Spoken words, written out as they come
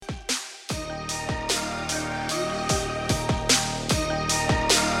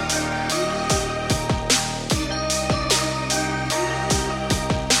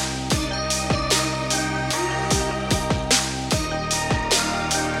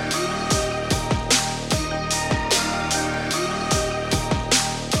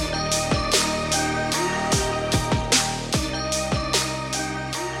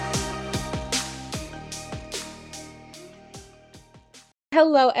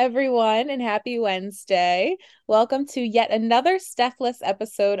Hello, everyone, and happy Wednesday. Welcome to yet another Stephless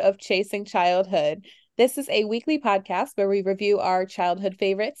episode of Chasing Childhood. This is a weekly podcast where we review our childhood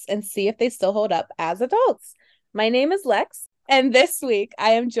favorites and see if they still hold up as adults. My name is Lex, and this week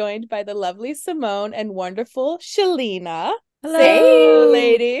I am joined by the lovely Simone and wonderful Shaleena. Hello, hey,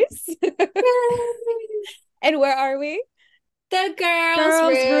 ladies. And where are we? The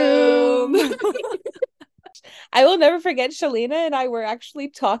girls' room. I will never forget Shaleena and I were actually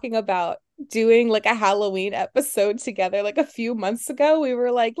talking about doing like a Halloween episode together like a few months ago. We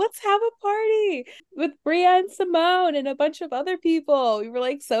were like, let's have a party with Bria and Simone and a bunch of other people. We were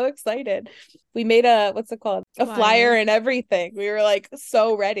like so excited. We made a flyer and everything. We were like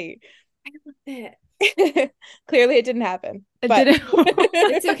so ready. I love it. Clearly it didn't happen.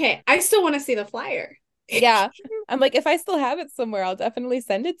 It's okay. I still want to see the flyer. Yeah. I'm like, if I still have it somewhere, I'll definitely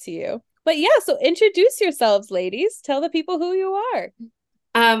send it to you. But yeah, so introduce yourselves, ladies. Tell the people who you are.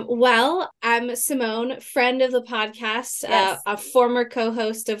 Well, I'm Simone, friend of the podcast, Yes. A former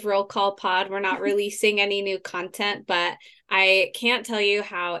co-host of Roll Call Pod. We're not releasing any new content, but I can't tell you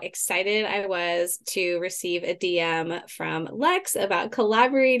how excited I was to receive a DM from Lex about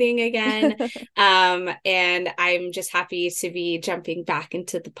collaborating again. And I'm just happy to be jumping back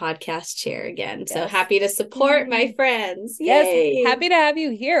into the podcast chair again. Yes. So happy to support my friends. Yay. Yes, happy to have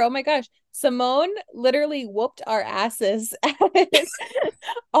you here. Oh my gosh. Simone literally whooped our asses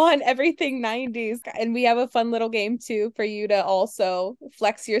on everything 90s. And we have a fun little game too for you to also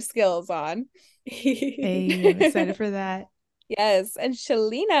flex your skills on. Hey, I'm excited for that. Yes. And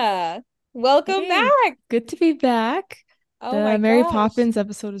Shaleena, welcome back. Good to be back. Oh the my Mary gosh. Poppins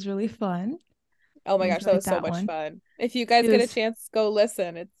episode was really fun. Oh my gosh, that was so much fun. If you guys get a chance, go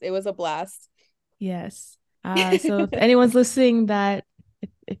listen. It was a blast. Yes. So if anyone's listening that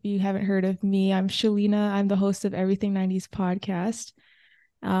if you haven't heard of me, I'm Shaleena. I'm the host of Everything 90s podcast.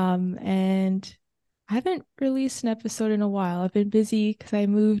 And I haven't released an episode in a while. I've been busy because I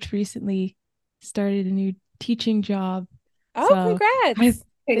moved recently, started a new teaching job. Oh, so congrats.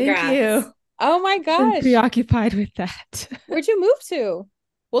 Thank you. Oh my gosh. I'm preoccupied with that. Where'd you move to?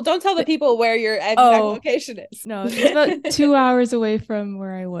 Well, don't tell the people where your exact location is. No, it's about 2 hours away from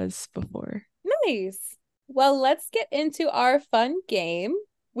where I was before. Nice. Well, let's get into our fun game.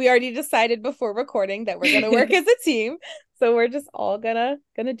 We already decided before recording that we're going to work as a team. So we're just all gonna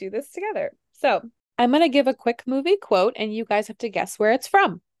do this together. So I'm going to give a quick movie quote and you guys have to guess where it's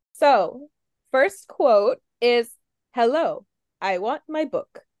from. So first quote is, "Hello, I want my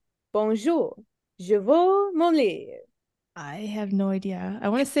book. Bonjour, je veux mon livre." I have no idea. I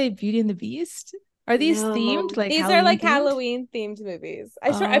want to say Beauty and the Beast. Are these themed? Like these Halloween are like themed? Halloween themed movies.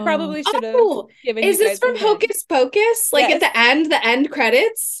 I probably should have given. Is this from Hocus Pocus? Like yes. At the end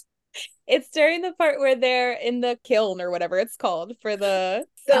credits? It's during the part where they're in the kiln or whatever it's called for the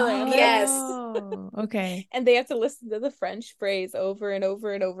ceramics. Yes. Okay. And they have to listen to the French phrase over and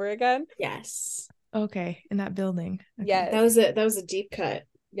over and over again. Yes. Okay. In that building. Okay. Yes. That was a deep cut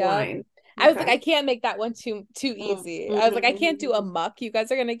line. I was like, I can't make that one too easy. I was like, I can't do a muck. You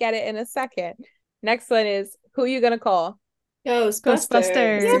guys are gonna get it in a second. Next one is, who you gonna call?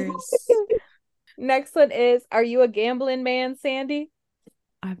 Ghostbusters. Next one is, are you a gambling man, Sandy?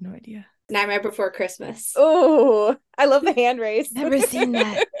 I have no idea. Nightmare Before Christmas. Oh, I love the hand race. Never seen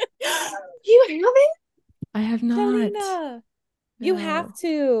that. You haven't? I have not. Shaleena, no. You have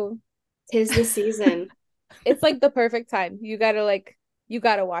to. 'Tis the season. It's like the perfect time. You gotta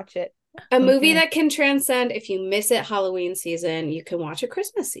watch it. A movie that can transcend. If you miss it Halloween season, you can watch it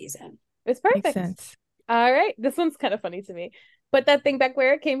Christmas season. It's perfect. Makes sense. All right. This one's kind of funny to me. Put that thing back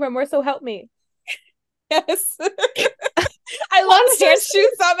where it came from, or so help me. Yes. I love hand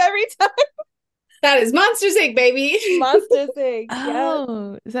shoots up every time. That is Monsters Inc., baby. Monsters Inc.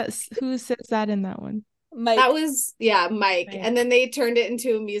 Oh, is that who says that in that one? Mike. That was Mike. And then they turned it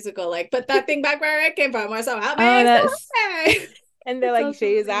into a musical, like, put that thing back where it came from, or so help me. And they're like,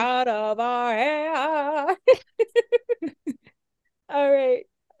 she's out of our hair. All right.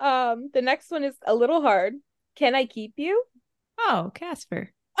 The next one is a little hard. Can I keep you? Oh,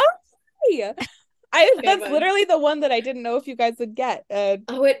 Casper. Oh, yeah. That's literally the one that I didn't know if you guys would get.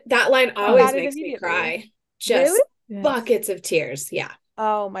 That line always makes me cry. Just really? Buckets of tears. Yeah.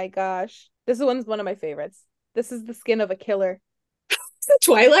 Oh my gosh. This one's one of my favorites. This is The Skin of a Killer. Is it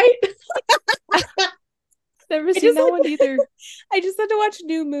Twilight? Never seen that one either. I just had to watch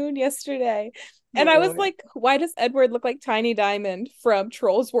New Moon yesterday. And I was like, why does Edward look like Tiny Diamond from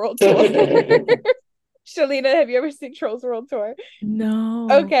Trolls World Tour? Shaleena, have you ever seen Trolls World Tour? No.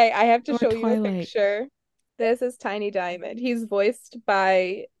 Okay, I have to show you a picture. This is Tiny Diamond. He's voiced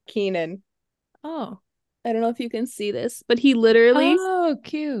by Keenan. Oh. I don't know if you can see this, but he literally, Oh,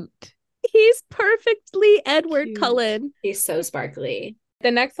 cute. he's perfectly Edward Cute. Cullen. He's so sparkly.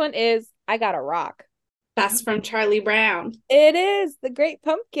 The next one is I Got a Rock. That's from Charlie Brown. It is The Great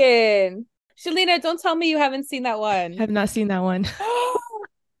Pumpkin. Shalina, don't tell me you haven't seen that one. Have not seen that one.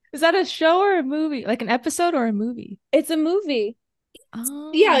 Is that a show or a movie? Like an episode or a movie? It's a movie.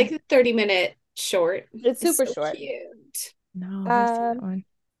 Yeah, Oh, like a 30-minute short. It's super so short. cute. no, I've seen that Um, one.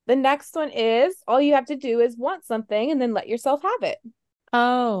 the next one is all you have to do is want something and then let yourself have it.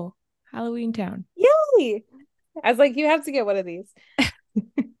 Oh, Halloween Town. Yay! I was like, you have to get one of these.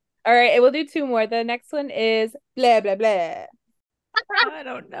 All right, we'll do two more. The next one is blah blah blah. I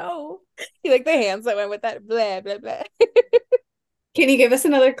don't know. You like the hands that went with that blah blah blah. Can you give us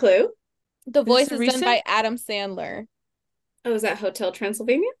another clue? The voice this is done recent? by Adam Sandler. Oh, is that Hotel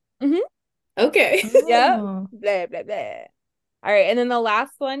Transylvania? Mhm. Okay. Yep. Oh. Blah blah blah. All right, and then the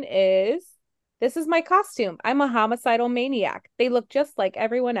last one is this is my costume. I'm a homicidal maniac. They look just like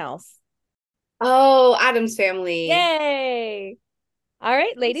everyone else. Oh, Adam's Family. Yay! All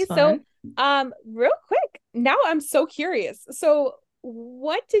right, That's ladies. So, fun. real quick, now I'm so curious. So,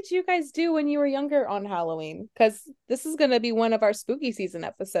 what did you guys do when you were younger on Halloween? Because this is gonna be one of our spooky season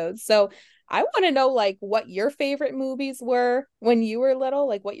episodes. So, I want to know like what your favorite movies were when you were little,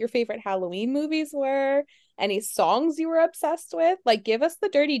 like what your favorite Halloween movies were, any songs you were obsessed with. Like, give us the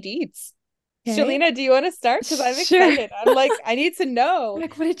dirty deeds. Okay. Shalina, do you want to start? Because I'm Sure. excited. I'm like, I need to know.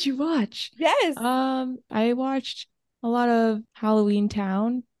 Like, what did you watch? Yes. I watched a lot of Halloween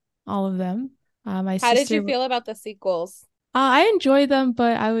Town, all of them. My How did sister, you feel about the sequels? I enjoyed them,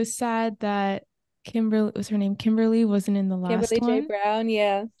 but I was sad that Kimberly, was her name Kimberly, wasn't in the last Kimberly J. one. Brown,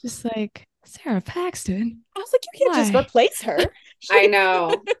 yeah. Just like Sarah Paxton. I was like, you can't just Why? replace her. I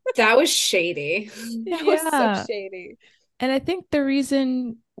know. That was shady. That was so Yeah. shady. And I think the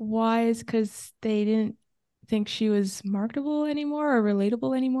reason why is because they didn't think she was marketable anymore or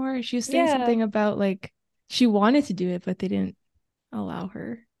relatable anymore. She was saying Yeah, something about like she wanted to do it, but they didn't allow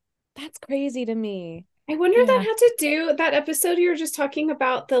her. that's crazy to me. I wonder if that Yeah. had to do that episode you were just talking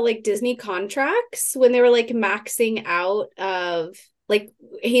about the like Disney contracts when they were like maxing out of like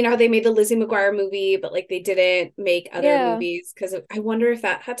how they made the Lizzie McGuire movie, but like they didn't make other Yeah. movies because I wonder if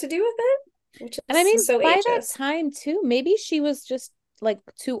that had to do with it, which And I mean, is so by that ageist. time too, maybe she was just like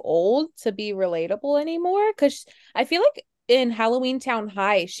too old to be relatable anymore. Because I feel like in Halloween Town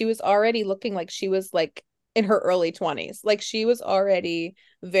High, she was already looking like she was like in her early 20s. Like she was already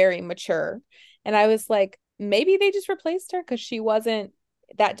very mature. And I was like, maybe they just replaced her because she wasn't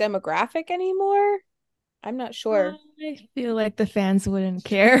that demographic anymore. I'm not sure. I feel like the fans wouldn't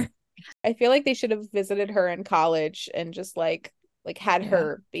care. I feel like they should have visited her in college and just like had Yeah.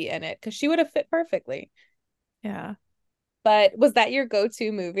 her be in it because she would have fit perfectly. Yeah. But was that your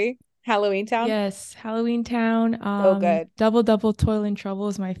go-to movie? Halloween Town? Yes, Halloween Town. So good. Double Double Toil and Trouble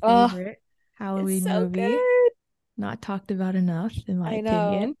is my Oh, favorite it's Halloween so movie. good. Not talked about enough, in my I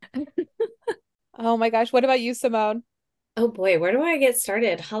know. opinion. Oh my gosh. What about you, Simone? Oh boy, where do I get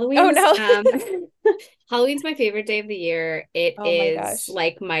started? Oh no. Halloween's my favorite day of the year. It Oh my is gosh.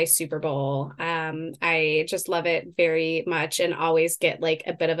 like my Super Bowl. I just love it very much and always get like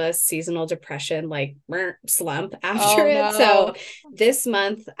a bit of a seasonal depression, like slump after Oh it. So no. this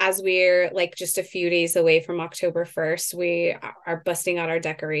month, as we're like just a few days away from October 1st, we are busting out our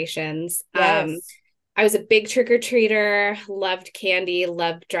decorations. Yes. I was a big trick-or-treater, loved candy,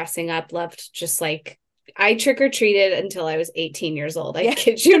 loved dressing up, loved just like I trick-or-treated until I was 18 years old. I Yeah.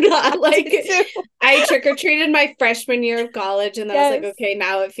 kid you not. Like Me too. I trick-or-treated my freshman year of college and I was like, Yes. okay,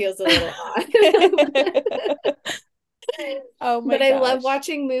 now it feels a little odd. Oh my But I love gosh.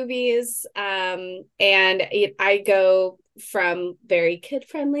 watching movies. I go from very kid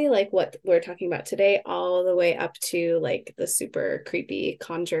friendly, like what we're talking about today, all the way up to like the super creepy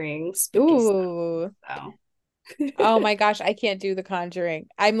Conjuring spooky stuff. Ooh. So Oh my gosh, I can't do The Conjuring.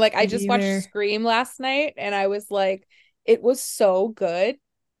 I'm like, I Me just watched either. Scream last night and I was like, it was so good,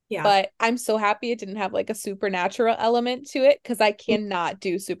 yeah. but I'm so happy it didn't have like a supernatural element to it because I cannot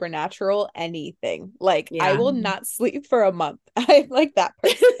do supernatural anything. Like, I Yeah. will not sleep for a month. I'm like that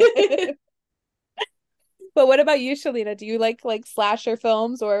person. But what about you, Shalina? Do you like slasher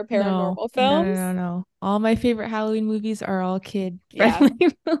films or No, paranormal no, no, films? no, no. All my favorite Halloween movies are all kid Yeah, friendly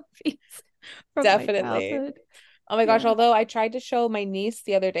movies from my definitely. childhood. Oh my gosh, Yeah. although I tried to show my niece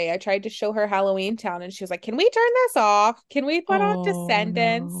the other day, I tried to show her Halloween Town and she was like, "Can we turn this off? Can we put on Oh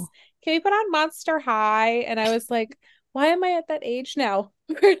Descendants? no. Can we put on Monster High?" And I was like, "Why am I at that age now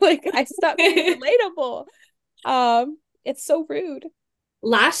where like I stopped being relatable?" It's so rude.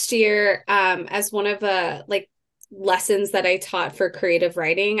 Last year, as one of like lessons that I taught for creative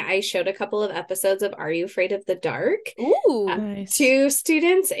writing, I showed a couple of episodes of Are You Afraid of the Dark? Ooh. Nice. To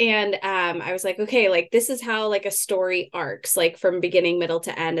students. And I was like, okay, like this is how like a story arcs, like from beginning, middle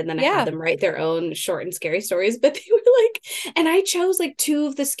to end. And then I had them write their own short and scary stories. But they were like, and I chose like two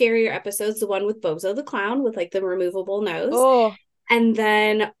of the scarier episodes, the one with Bozo the Clown with like the removable nose. Oh. And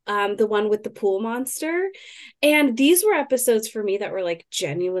then the one with the pool monster. And these were episodes for me that were like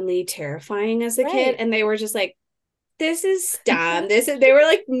genuinely terrifying as a kid. And they were just like, this is dumb. They were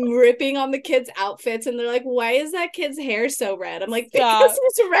like ripping on the kids' outfits, and they're like, why is that kid's hair so red? I'm like, because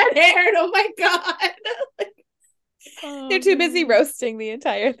it's red haired. Oh my God. They're too busy roasting the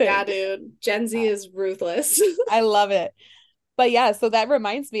entire thing. Yeah, dude. Gen Z is ruthless. I love it. But yeah, so that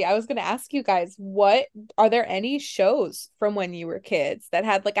reminds me, I was going to ask you guys, are there any shows from when you were kids that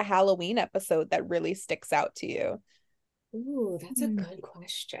had like a Halloween episode that really sticks out to you? Ooh, that's a good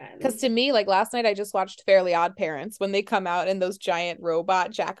question. Because to me, like last night, I just watched Fairly Odd Parents when they come out in those giant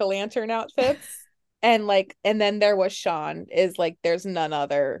robot jack-o'-lantern outfits. And then there was Sean, is like, there's none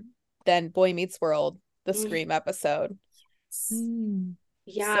other than Boy Meets World, the Scream episode.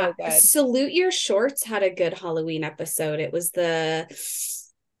 Yeah. So Salute Your Shorts had a good Halloween episode. It was like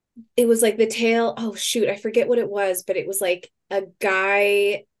the tale. Oh shoot, I forget what it was, but it was like a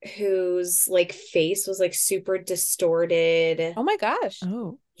guy whose like face was like super distorted. Oh my gosh.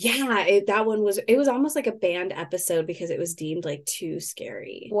 Oh. Yeah, it was almost like a banned episode because it was deemed like too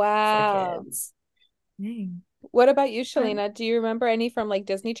scary for kids. Dang. What about you, Shaleena? Do you remember any from like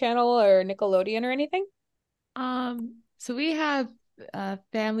Disney Channel or Nickelodeon or anything? So we have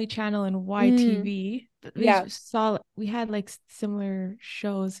Family Channel and YTV. We had like similar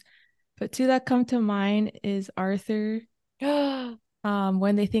shows, but two that come to mind is Arthur.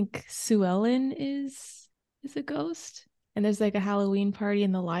 When they think Sue Ellen is a ghost, and there's like a Halloween party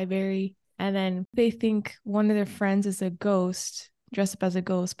in the library, and then they think one of their friends is a ghost, dressed up as a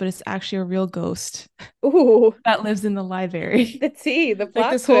ghost, but it's actually a real ghost. Ooh, that lives in the library. The plot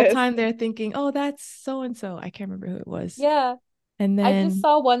like this twist. whole time they're thinking, oh, that's so and so. I can't remember who it was. Yeah. And then I just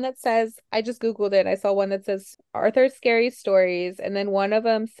saw one that says, I just Googled it. I saw one that says Arthur's Scary Stories. And then one of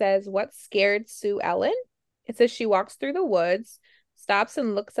them says, what scared Sue Ellen? It says she walks through the woods, stops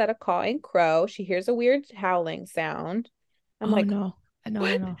and looks at a cawing crow. She hears a weird howling sound. I'm like, no.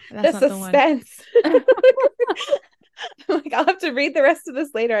 the That's not suspense. I'm like, I'll have to read the rest of this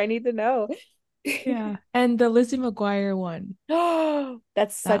later. I need to know. Yeah. And the Lizzie McGuire one. Oh,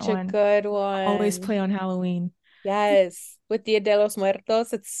 that's such a good one. Always play on Halloween. Yes. With Dia de los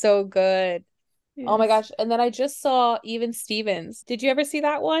Muertos. It's so good. Yes. Oh my gosh. And then I just saw Even Stevens. Did you ever see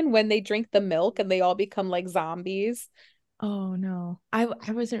that one when they drink the milk and they all become like zombies? Oh no. I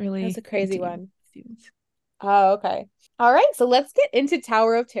wasn't really. That's a crazy one. Stevens. Oh, okay. All right, so let's get into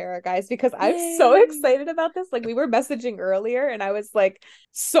Tower of Terror, guys, because I'm so excited about this. Like we were messaging earlier and I was like,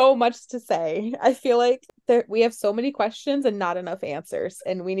 so much to say. I feel like we have so many questions and not enough answers,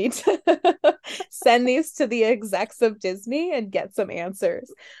 and we need to send these to the execs of Disney and get some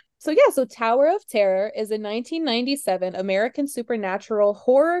answers. So Tower of Terror is a 1997 American supernatural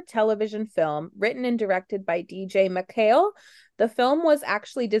horror television film written and directed by DJ McHale. The film was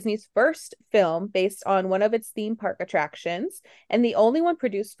actually Disney's first film based on one of its theme park attractions and the only one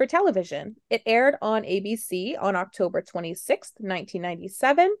produced for television. It aired on ABC on October 26th,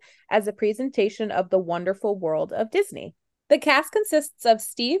 1997 as a presentation of the wonderful world of Disney. The cast consists of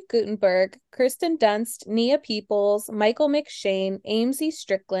Steve Guttenberg, Kirsten Dunst, Nia Peoples, Michael McShane, Amesy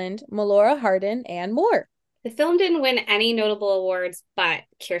Strickland, Melora Hardin, and more. The film didn't win any notable awards, but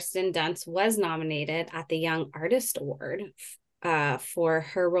Kirsten Dunst was nominated at the Young Artist Award for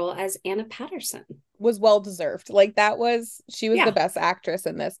her role as Anna Patterson. Was well deserved. Like she was the best actress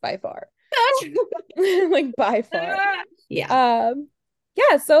in this by far. Like by far. Yeah.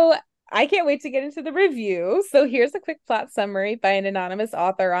 So I can't wait to get into the review. So here's a quick plot summary by an anonymous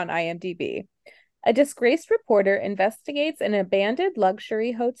author on IMDb. A disgraced reporter investigates an abandoned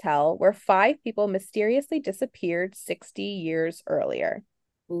luxury hotel where 5 people mysteriously disappeared 60 years earlier.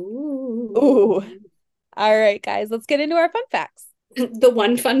 Ooh. All right, guys, let's get into our fun facts. The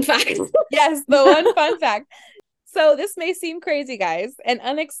one fun fact. Yes, the one fun fact. So this may seem crazy, guys, and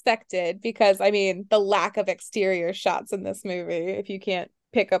unexpected because, I mean, the lack of exterior shots in this movie, if you can't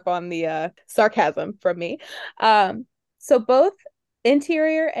pick up on the sarcasm from me. So both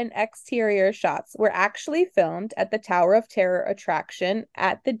interior and exterior shots were actually filmed at the Tower of Terror attraction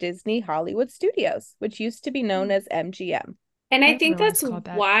at the Disney Hollywood Studios, which used to be known as MGM. And I think that's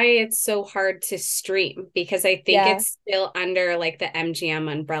why it's so hard to stream, because I think it's still under like the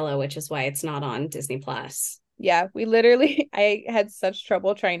MGM umbrella, which is why it's not on Disney Plus. Yeah, we literally, I had such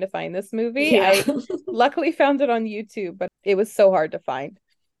trouble trying to find this movie. Yeah. I luckily found it on YouTube, but it was so hard to find.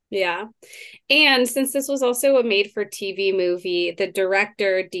 Yeah. And since this was also a made for TV movie, the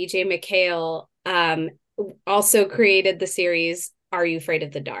director, DJ McHale, also created the series Are You Afraid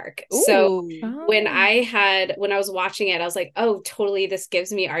of the Dark? So Ooh. when I was watching it, I was like, oh, totally, this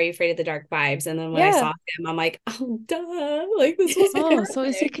gives me Are You Afraid of the Dark vibes. And then when I Yeah. saw him, I'm like, oh, duh. Like, this was Oh, so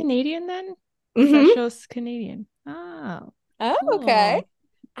is he perfect. Canadian then? Mhm. That show's Canadian. Oh, Oh, okay. cool.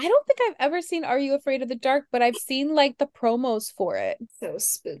 I don't think I've ever seen Are You Afraid of the Dark, but I've seen like the promos for it. So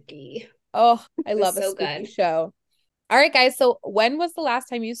spooky. Oh, I It was love a so spooky good. show. All right, guys. So when was the last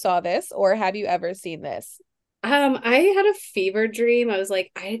time you saw this, or have you ever seen this? I had a fever dream. I was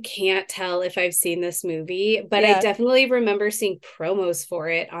like, I can't tell if I've seen this movie, but I Yeah. definitely remember seeing promos for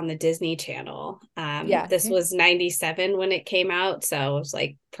it on the Disney Channel. Yeah. This Okay. was 97 when it came out, so it was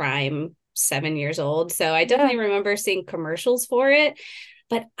like prime 7 years old. So I Yeah. definitely remember seeing commercials for it,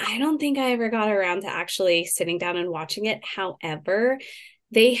 but I don't think I ever got around to actually sitting down and watching it. However,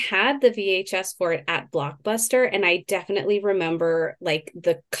 they had the VHS for it at Blockbuster, and I definitely remember like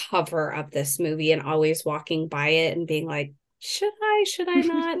the cover of this movie and always walking by it and being like, should I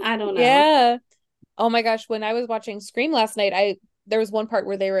not? I don't know. Yeah. Oh my gosh, when I was watching Scream last night, there was one part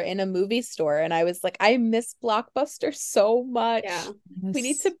where they were in a movie store and I was like, I miss Blockbuster so much. Yeah. We need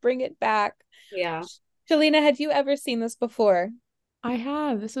Yes. to bring it back. Yeah. Shaleena, had you ever seen this before? I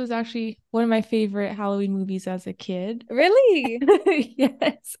have. This was actually one of my favorite Halloween movies as a kid. Really?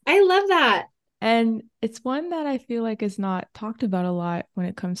 Yes. I love that. And it's one that I feel like is not talked about a lot when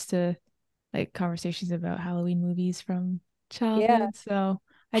it comes to like conversations about Halloween movies from Yeah. childhood. So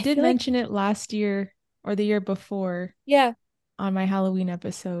I I did feel like, mention it last year or the year before yeah. on my Halloween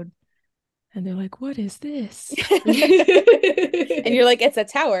episode. And they're like, what is this? And you're like, it's a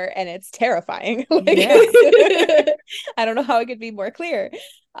tower and it's terrifying. Like, Yeah. I don't know how it could be more clear.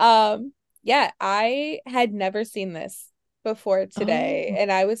 Yeah, I had never seen this before today, Oh,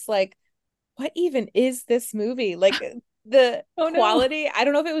 and I was like, what even is this movie? Like the oh no. quality, I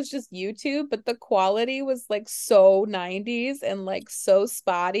don't know if it was just YouTube, but the quality was like so 90s and like so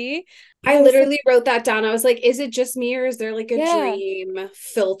spotty. I I was like, literally wrote that down. I was like, is it just me or is there like a yeah, dream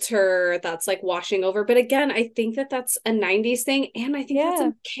filter that's like washing over? But again, I think that that's a 90s thing. And I think that's yeah,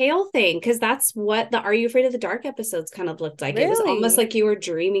 a Kale thing because that's what the Are You Afraid of the Dark episodes kind of looked like. It was almost really. like you were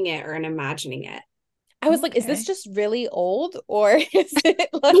dreaming it or imagining it. I was like, is this Okay. just really old or is it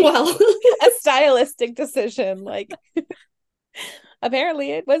like Well, a stylistic decision? Like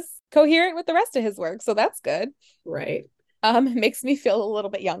apparently it was coherent with the rest of his work, so that's good. right. It makes me feel a little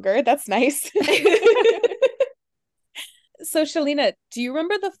bit younger. That's nice. So Shaleena, do you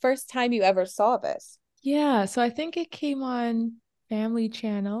remember the first time you ever saw this? Yeah, so I think it came on Family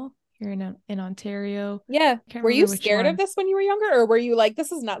Channel here in Ontario. Yeah. Can't Were you remember which scared of one. this when you were younger, or were you like,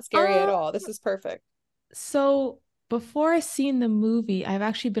 this is not scary at Um, all? This is perfect. so before I seen the movie, I've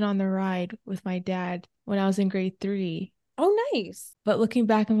actually been on the ride with my dad when I was in grade 3. Oh, nice. But looking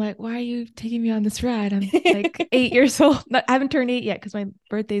back, I'm like, why are you taking me on this ride? I'm like 8 years old. I haven't turned 8 yet because my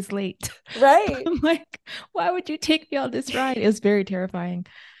birthday's late. Right. I'm like, why would you take me on this ride? It was very terrifying,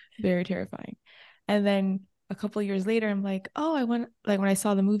 very terrifying. And then a couple of years later, I'm like, oh, I went, like when I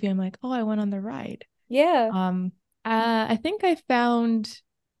saw the movie, I'm like, oh, I went on the ride. Yeah. I think I found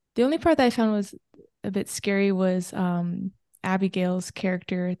the only part that I found was a bit scary was Abigail's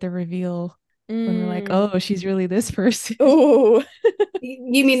character, the reveal when we're like, Mm. oh, she's really this person. Ooh.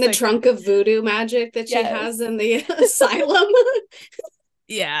 You mean It's the like, trunk of voodoo magic that she Yes. has in the asylum?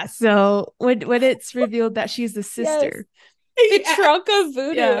 yeah. So when it's revealed that she's the Yes. sister, The Yeah. trunk of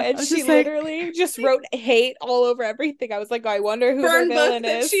voodoo. yeah, And I was she just like, literally just wrote hate all over everything. I was like, I wonder who their Burn book villain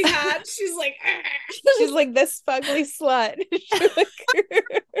that is. she had. She's like, She's like this fugly slut.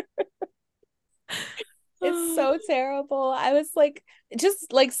 It's so terrible. I was like,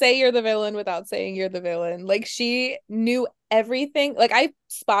 just like say you're the villain without saying you're the villain. Like she knew everything. Like I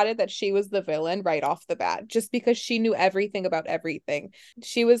spotted that she was the villain right off the bat just because she knew everything about everything.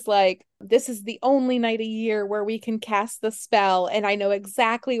 She was like, this is the only night a year where we can cast the spell and I know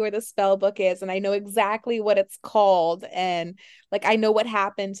exactly where the spell book is and I know exactly what it's called and like I know what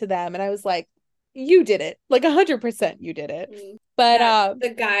happened to them and I was like, you did it. Like 100% you did it. But that the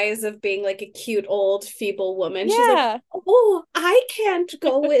guise of being like a cute old feeble woman. She's like, yeah. oh, I can't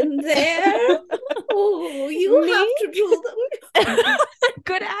go in there. Oh, you Me? have to do them.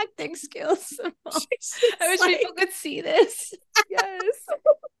 good acting skills. She's I wish like, people could see this. Yes.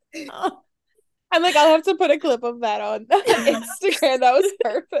 Oh. I'm like, I'll have to put a clip of that on Instagram. That was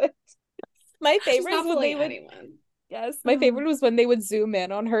perfect. My she's favorite is not when they fooling would, anyone. yes, my favorite was when they would zoom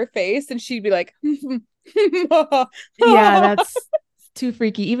in on her face and she'd be like, Yeah, that's too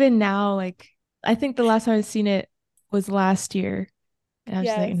freaky. Even now, like I think the last time I've seen it was last year. And I was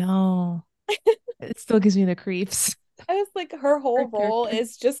just like, Yes. no, it still gives me the creeps. I was like, her Her whole role character.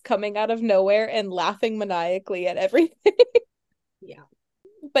 is just coming out of nowhere and laughing maniacally at everything. Yeah.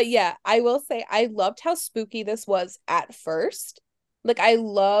 But yeah, I will say I loved how spooky this was at first. Like, I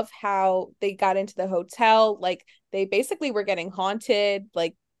love how they got into the hotel. Like, they basically were getting haunted.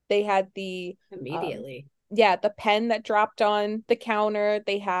 Like, they had um, Immediately. yeah, the pen that dropped on the counter.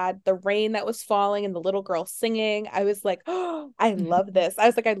 They had the rain that was falling and the little girl singing. I was like, oh, I love this. I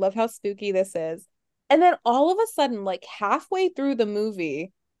was like, I love how spooky this is. And then all of a sudden, like halfway through the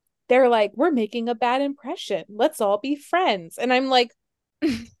movie, they're like, we're making a bad impression. Let's all be friends. And I'm like,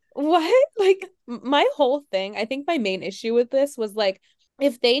 what? Like, my whole thing, I think my main issue with this was like,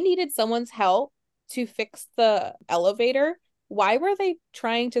 if they needed someone's help to fix the elevator, why were they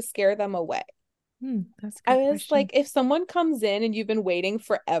trying to scare them away? That's a I good was question. like, if someone comes in and you've been waiting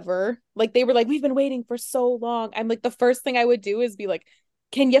forever, like they were like, we've been waiting for so long. I'm like, the first thing I would do is be like,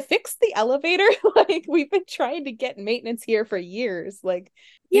 can you fix the elevator? Like, we've been trying to get maintenance here for years. Like,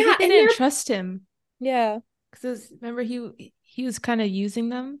 Maybe Yeah, they and didn't they're trust him yeah, because remember he was kind of using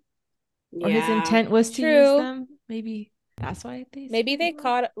them, or his yeah. intent was to use true. them. Maybe that's why they Maybe scared they him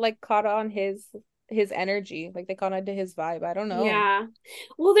off. caught on his energy, like they caught onto his vibe. I don't know. Yeah.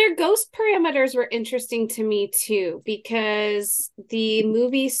 Well, their ghost parameters were interesting to me too, because the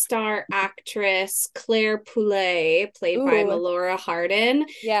movie star actress Claire Poulet, played by Ooh, Melora Hardin,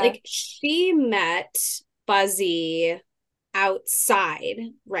 yeah, like she met Buzzy outside, yeah,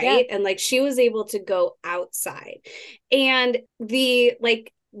 right? And like she was able to go outside. And the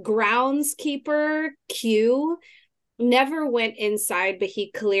like groundskeeper Q never went inside, but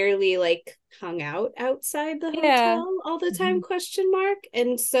he clearly like hung out outside the yeah. hotel all the time, Mhm. question mark.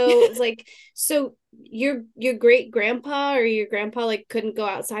 And so it's like, so your great grandpa or your grandpa like couldn't go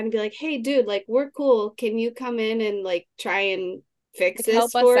outside and be like, hey dude, like we're cool, can you come in and like try and fix Like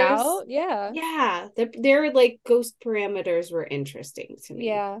help this us for us? out. Yeah. Yeah, their like ghost parameters were interesting to me.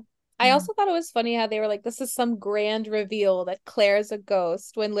 Yeah. I Yeah. also thought it was funny how they were like, this is some grand reveal that Claire's a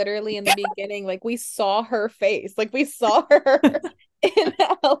ghost, when literally in the beginning, like we saw her face, like we saw her in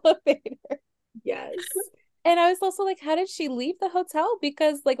the elevator. Yes. And I was also like, how did she leave the hotel?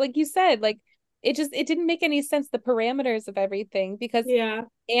 Because like you said, like it didn't make any sense, the parameters of everything, because Yeah.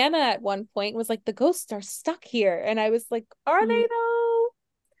 Anna at one point was like, the ghosts are stuck here. And I was like, are they Mm.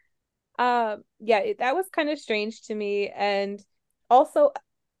 though? Yeah, that was kind of strange to me. And also,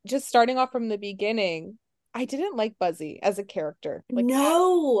 just starting off from the beginning, I didn't like Buzzy as a character, like at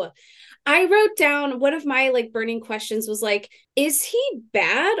all. No, I wrote down one of my like burning questions was like, is he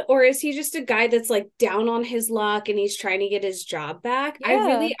bad or is he just a guy that's like down on his luck and he's trying to get his job back?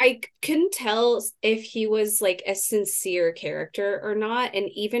 Yeah. I couldn't tell if he was like a sincere character or not. And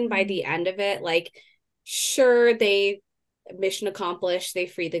even by Mm. the end of it, like, sure, they mission accomplished, they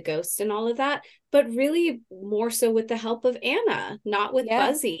free the ghosts and all of that, but really more so with the help of Anna, not with Yeah,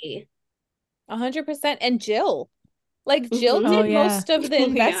 Buzzy. 100%. And Jill, like Jill Mm-hmm. Oh did yeah. most of the Yeah.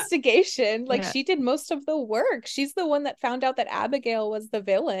 investigation. Like Yeah. she did most of the work. She's the one that found out that Abigail was the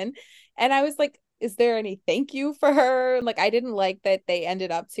villain. And I was like, is there any thank you for her? Like, I didn't like that they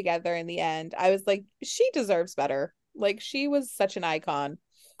ended up together in the end. I was like, she deserves better. Like, she was such an icon.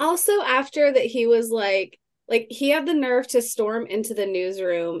 Also, after that, he was like he had the nerve to storm into the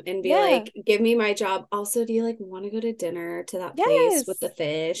newsroom and be Yeah. like, give me my job. Also, do you like want to go to dinner to that place with the Yes.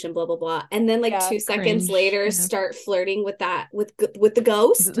 fish and blah blah blah? And then like Yeah. 2 seconds Cringe. later Yeah. start flirting with that with the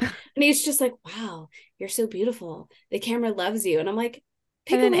ghost. And he's just like, wow, you're so beautiful, the camera loves you. And I'm like, And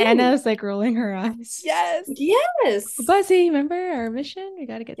pick a then lane. Anna's like rolling her eyes. Yes. Yes. Buzzy, remember our mission? We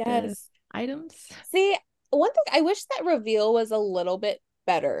got to get the Yes. items. See, one thing, I wish that reveal was a little bit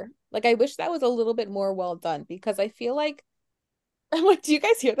better. Like, I wish that was a little bit more well done, because I feel like, I'm like, do you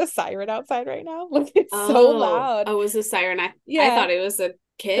guys hear the siren outside right now? Like, it's so Oh, loud. oh, it was a siren. I Yeah, thought it was a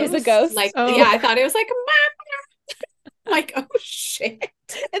it was a ghost. ghost. Like, Oh, yeah, I thought it was like like, oh shit.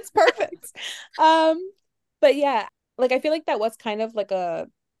 It's perfect. But yeah, like I feel like that was kind of like a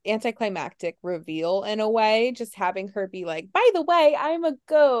anticlimactic reveal in a way, just having her be like, by the way, I'm a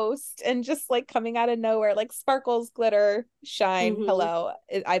ghost, and just like coming out of nowhere, like sparkles, glitter, shine, Mm-hmm. hello,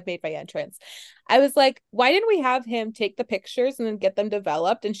 I've made my entrance. I was like, why didn't we have him take the pictures and then get them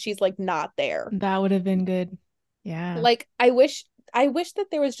developed, and she's like not there? that would have been good. Yeah. Like, I wish that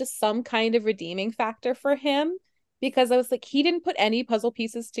there was just some kind of redeeming factor for him, because I was like, he didn't put any puzzle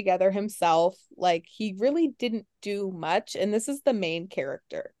pieces together himself. Like, he really didn't do much, and this is the main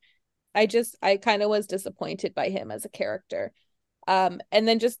character. I kind of was disappointed by him as a character. And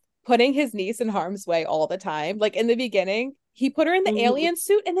then just putting his niece in harm's way all the time. Like in the beginning, he put her in the alien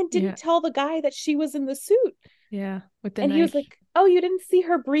suit and then didn't tell the guy that she was in the suit. Yeah, with the and knife. He was like, "Oh, you didn't see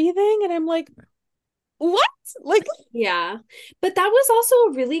her breathing?" And I'm like, what? Like, yeah. But that was also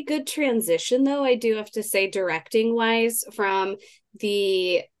a really good transition, though, I do have to say, directing wise, from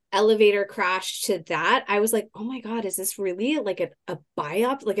the elevator crash to that. I was like, oh my God, is this really like a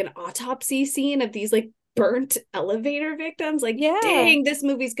biopsy, like an autopsy scene of these like burnt elevator victims? Like, yeah, dang, this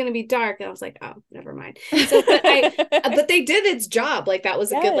movie's gonna be dark. And I was like, oh, never mind. So, but they did its job. Like, that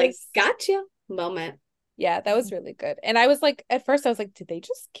was a good, like, gotcha moment. Yeah, that was really good. And I was like, at first I was like, did they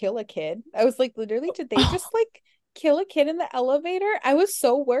just kill a kid? I was like, literally, did they just like kill a kid in the elevator? I was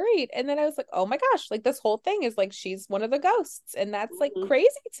so worried. And then I was like, oh my gosh, like this whole thing is like she's one of the ghosts. And that's like crazy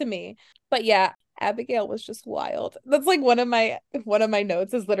to me. But yeah, Abigail was just wild. That's like one of my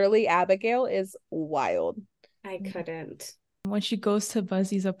notes is literally Abigail is wild. I couldn't. When she goes to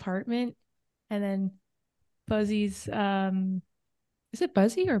Buzzy's apartment and then Buzzy's is it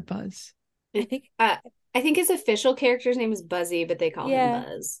Buzzy or Buzz? I think his official character's name is Buzzy, but they call him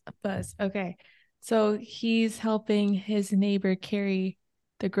Buzz. Buzz. Okay. So he's helping his neighbor carry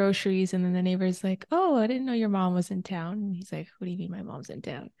the groceries, and then the neighbor's like, "Oh, I didn't know your mom was in town." And he's like, "What do you mean my mom's in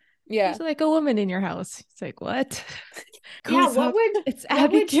town?" Yeah. There's like a woman in your house. He's like, "What?" Yeah, what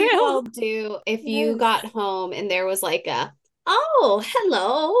would you all do if you got home and there was like a, oh,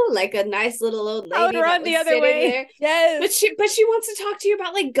 hello, like a nice little old lady that was the other way there. Yes. But she wants to talk to you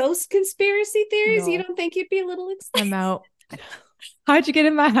about like ghost conspiracy theories. No. You don't think you'd be a little excited? I'm out. How'd you get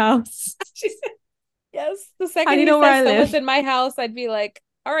in my house? She said, yes. The second he said someone's in my house, I'd be like,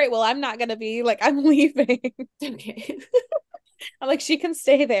 all right, well, I'm not gonna be like, I'm leaving. Okay. I'm like, she can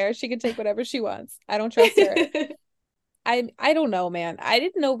stay there. She can take whatever she wants. I don't trust her. I don't know, man. I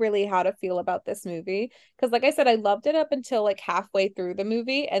didn't know really how to feel about this movie because, like I said, I loved it up until like halfway through the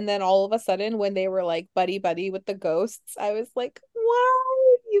movie, and then all of a sudden, when they were like buddy with the ghosts, I was like,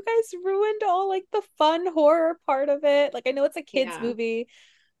 "Why? You guys ruined all like the fun horror part of it." Like, I know it's a kids movie,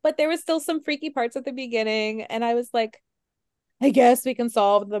 but there was still some freaky parts at the beginning, and I was like, "I guess we can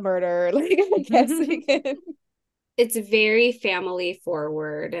solve the murder." Like, I guess we can. It's very family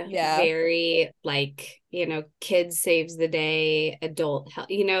forward. Yeah. Very like, you know, kid saves the day, adult help.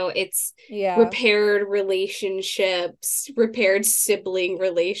 You know, it's repaired relationships, repaired sibling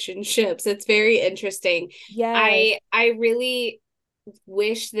relationships. It's very interesting. Yeah. I really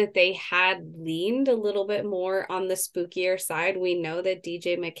wish that they had leaned a little bit more on the spookier side. We know that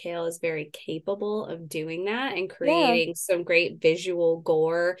DJ McHale is very capable of doing that and creating some great visual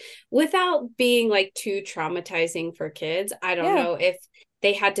gore without being like too traumatizing for kids. I don't know if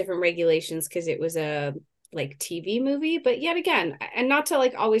they had different regulations because it was a like TV movie, but yet again, and not to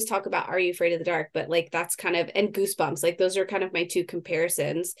like always talk about Are You Afraid of the Dark, but like that's kind of, and Goosebumps, like those are kind of my two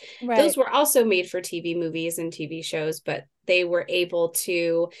comparisons. Right. Those were also made for TV movies and TV shows, but they were able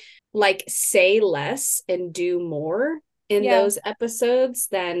to like say less and do more in those episodes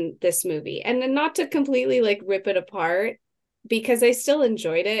than this movie. And then not to completely like rip it apart, because I still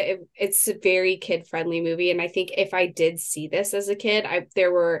enjoyed it. It's a very kid friendly movie. And I think if I did see this as a kid,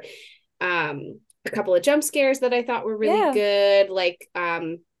 there were a couple of jump scares that I thought were really good. Like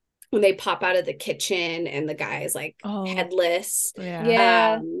when they pop out of the kitchen and the guy is like headless.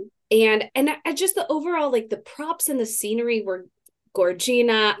 And I just, the overall, like the props and the scenery were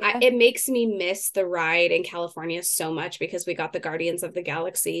Gorgina. It makes me miss the ride in California so much because we got the Guardians of the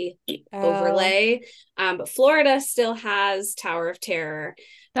Galaxy overlay. But Florida still has Tower of Terror.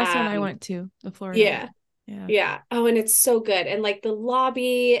 That's when I went to, the Florida. Yeah. Oh, and it's so good. And like the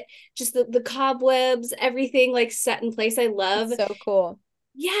lobby, just the cobwebs, everything like set in place. I love. It's so cool.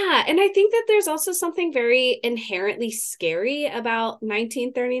 Yeah. And I think that there's also something very inherently scary about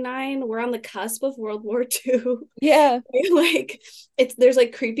 1939. We're on the cusp of World War II. Yeah. Like there's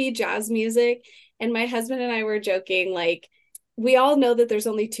like creepy jazz music. And my husband and I were joking, like, we all know that there's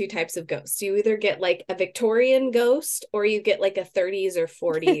only two types of ghosts. You either get like a Victorian ghost or you get like a 30s or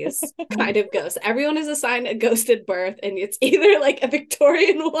 40s kind of ghost. Everyone is assigned a ghost at birth, and it's either like a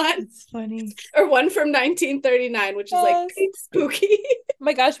Victorian one. It's funny. Or one from 1939, which is like spooky. Oh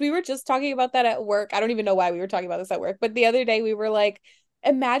my gosh, we were just talking about that at work. I don't even know why we were talking about this at work, but the other day we were like,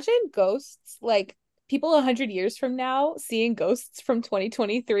 imagine ghosts, like people 100 years from now seeing ghosts from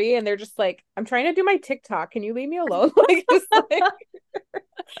 2023, and they're just like, I'm trying to do my TikTok, can you leave me alone? Like, just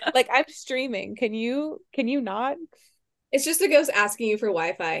like I'm streaming, can you not? It's just a ghost asking you for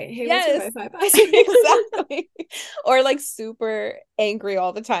Wi-Fi. Hey, what's your Wi-Fi password? Exactly. Or like super angry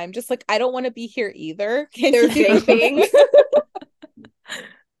all the time, just like, I don't want to be here either. They're vaping.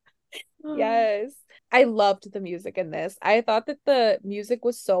 Yes. I loved the music in this. I thought that the music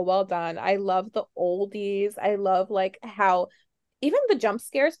was so well done. I love the oldies. I love like how even the jump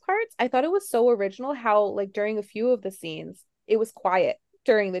scares parts, I thought it was so original how like during a few of the scenes, it was quiet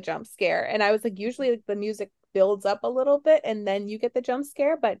during the jump scare. And I was like, usually like the music builds up a little bit and then you get the jump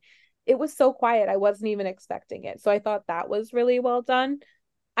scare, but it was so quiet. I wasn't even expecting it. So I thought that was really well done.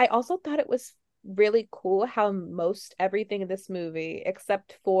 I also thought it was really cool how most everything in this movie,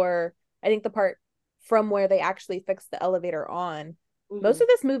 except for I think the part from where they actually fixed the elevator on, most of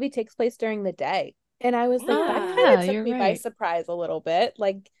this movie takes place during the day. And I was like, that Yeah. kind of took You're me by right. surprise a little bit.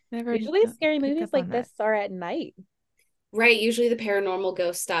 Like, Never usually scary picked movies up like on that. this are at night. Right. Usually the paranormal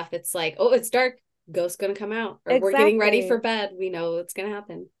ghost stuff, it's like, oh, it's dark. Ghost's going to come out. Or we're getting ready for Exactly. bed. We know it's going to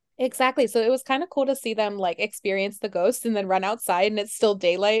happen. Exactly. So it was kind of cool to see them like experience the ghost and then run outside and it's still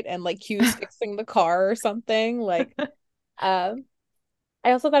daylight and like Q's fixing the car or something. Like, um,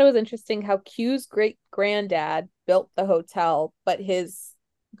 I also thought it was interesting how Q's great granddad built the hotel, but his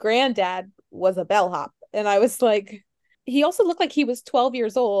granddad was a bellhop. And I was like, he also looked like he was 12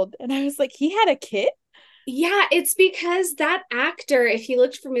 years old. And I was like, he had a kid? Yeah, it's because that actor, if he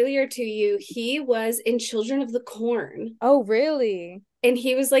looked familiar to you, he was in Children of the Corn. Oh, really? And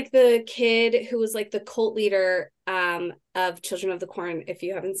he was like the kid who was like the cult leader of Children of the Corn. If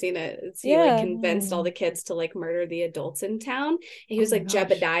you haven't seen it, he like Yeah. convinced all the kids to like murder the adults in town. And he Oh was my like gosh.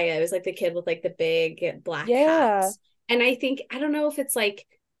 Jebediah. It was like the kid with like the big black hat. Yeah. And I think I don't know if it's like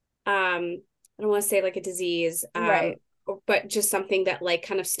I don't want to say like a disease, Right. but just something that like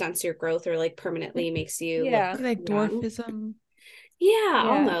kind of stunts your growth or like permanently makes you Yeah. look Like young. dwarfism. Yeah, Yeah.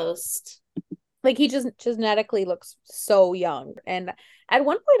 almost. Like he just genetically looks so young. And at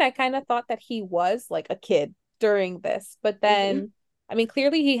one point I kind of thought that he was like a kid during this, but Mhm. then I mean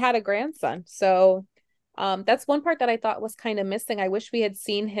clearly he had a grandson. So that's one part that I thought was kind of missing. I wish we had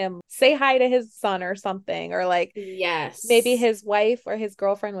seen him say hi to his son or something, or like maybe Yes. his wife or his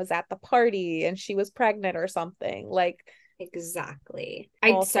girlfriend was at the party and she was pregnant or something. Like Exactly.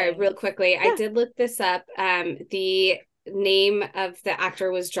 all Sorry, real things. quickly. I Yeah. did look this up. The name of the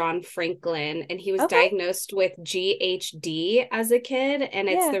actor was John Franklin, and he was Okay. diagnosed with GHD as a kid, and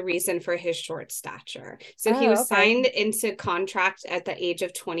it's Yeah. the reason for his short stature. So he Oh, was okay. signed into contract at the age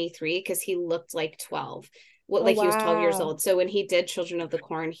of 23 because he looked like 12. Well, Oh, like he was 12 years wow. old. So when he did Children of the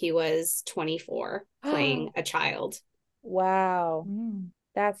Corn, he was 24 playing a child. Wow. Mm.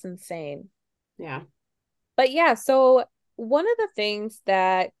 That's insane. Yeah. But yeah, so one of the things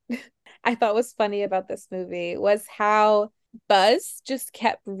that I thought was funny about this movie was how Buzz just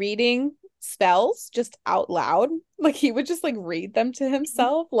kept reading spells just out loud. Like he would just like read them to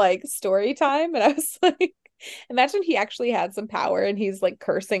himself, like story time. And I was like, imagine he actually had some power and he's like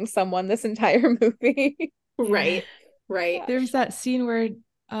cursing someone this entire movie. Yeah. Right. Right. Yeah. There's that scene where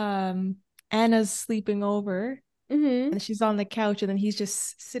um Anna's sleeping over Mm-hmm. and she's on the couch and then he's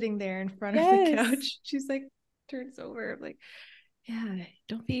just sitting there in front of the Yes. couch. She's like turns over. I'm like, yeah,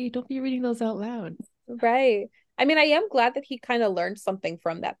 don't be reading those out loud. Right. I mean, I am glad that he kind of learned something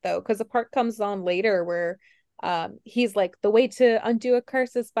from that though, because the part comes on later where he's like, the way to undo a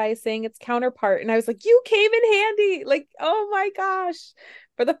curse is by saying its counterpart. And I was like, you came in handy. Like, oh my gosh,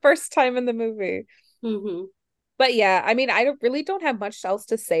 for the first time in the movie. Mm-hmm. But yeah, I mean, really don't have much else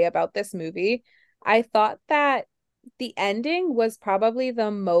to say about this movie. I thought that the ending was probably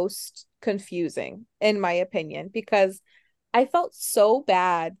the most confusing, in my opinion, because I felt so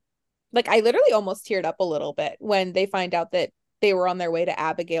bad. Like I literally almost teared up a little bit when they find out that they were on their way to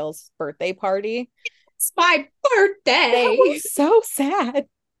Abigail's birthday party. It's my That birthday. was so sad.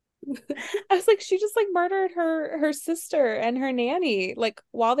 I was like, she just like murdered her sister and her nanny, like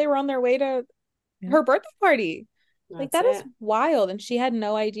while they were on their way to Yeah. her birthday party. Like That's that is it. wild. And she had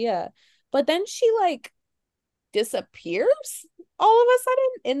no idea. But then she like disappears all of a sudden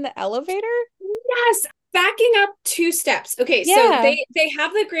in the elevator. Yes. Backing up 2 steps. Okay, so Yeah. they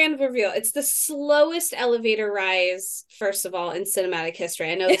have the grand reveal. It's the slowest elevator rise, first of all, in cinematic history.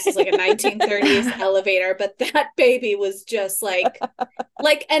 I know this is like a 1930s elevator, but that baby was just like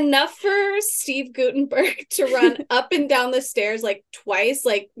enough for Steve Gutenberg to run up and down the stairs like twice,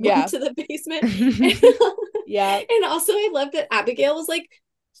 like one Yeah. to the basement. Yeah. And also I love that Abigail was like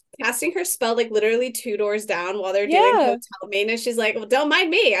casting her spell like literally 2 doors down while they're doing Yeah. hotel maintenance. She's like, well, don't mind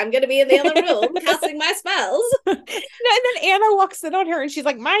me. I'm gonna be in the other room casting my spells. No, and then Anna walks in on her and she's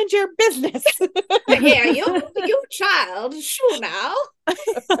like, mind your business. Yeah, you child. Shoo now.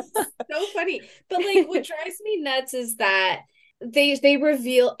 So funny. But like what drives me nuts is that they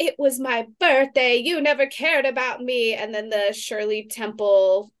reveal it was my birthday, you never cared about me, and then the Shirley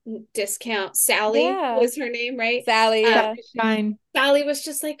Temple discount, Sally was her name, right? Sally, yeah. Shine. Sally was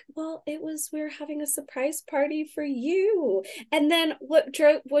just like, well, we were having a surprise party for you. And then what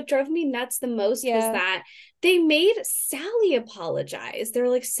drove me nuts the most was that they made Sally apologize. They're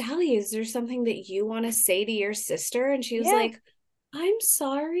like, Sally, is there something that you want to say to your sister? And she was like, I'm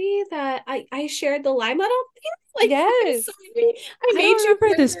sorry that I shared the limelight. I don't think I'm sorry. I made don't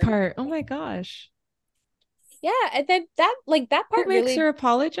remember this part. Oh my gosh. Yeah, and then that part what makes really her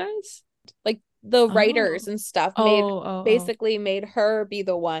apologize? Like the writers and stuff basically made her be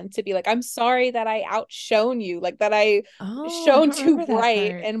the one to be like, I'm sorry that I outshone you, like that I shone too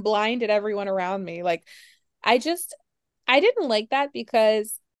bright and blinded everyone around me. Like I didn't like that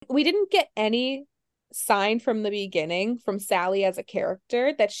because we didn't get any sign from the beginning from Sally as a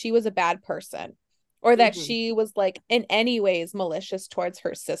character that she was a bad person or that she was like in any ways malicious towards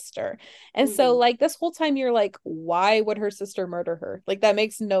her sister. And so like this whole time you're like, why would her sister murder her? Like that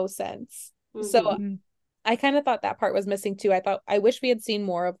makes no sense. So I kind of thought that part was missing too. I wish we had seen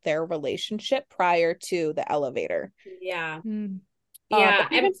more of their relationship prior to the elevator. Yeah. Yeah.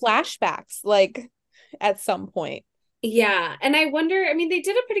 Even flashbacks, like at some point. Yeah. And I wonder, I mean, they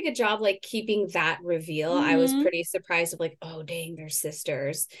did a pretty good job like keeping that reveal. I was pretty surprised of like, oh dang, they're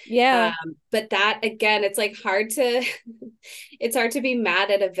sisters. Yeah. But that again, it's like hard to it's hard to be mad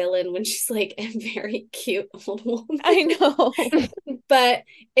at a villain when she's like a very cute old woman. I know. But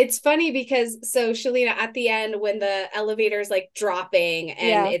it's funny because so Shaleena at the end when the elevator's like dropping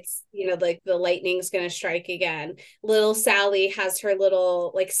and it's like the lightning's gonna strike again, little Sally has her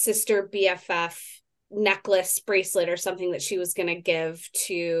little like sister BFF necklace bracelet or something that she was going to give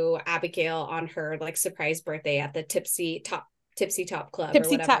to Abigail on her like surprise birthday at the Tipsy Top Club or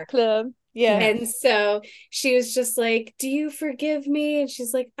whatever. Top Club. Yeah. And so she was just like, do you forgive me? And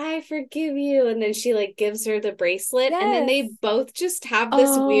she's like, I forgive you. And then she like gives her the bracelet. And then they both just have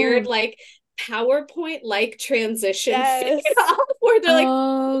this weird like PowerPoint like transition fade off where they're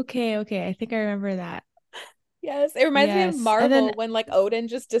like, okay. I think I remember that. Yes, it reminds me of Marvel when like Odin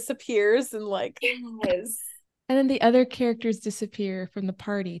just disappears and like and then the other characters disappear from the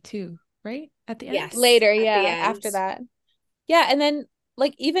party too, right? At the end? Yes. Later, after that. Yeah, and then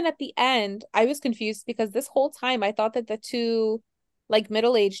like even at the end, I was confused because this whole time I thought that the two like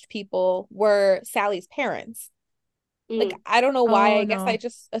middle-aged people were Sally's parents. Like I don't know why. I guess I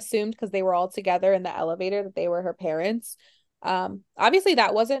just assumed because they were all together in the elevator that they were her parents. Obviously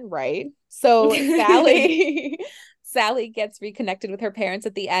that wasn't right. So Sally gets reconnected with her parents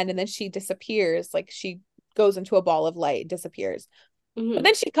at the end and then she disappears. Like she goes into a ball of light, disappears. But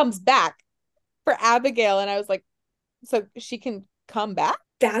then she comes back for Abigail and I was like, so she can come back?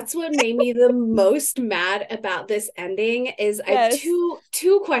 That's what made me the most mad about this ending is I have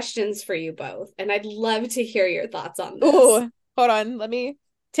two questions for you both and I'd love to hear your thoughts on this. Ooh, hold on, let me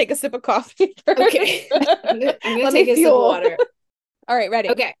take a sip of coffee first. Okay. I'm gonna take a sip of water. All right, ready.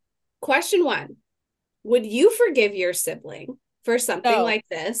 Okay. Question 1. Would you forgive your sibling for something like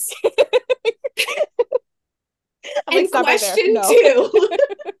this? And question 2,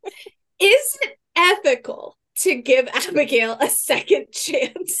 is it ethical to give Abigail a second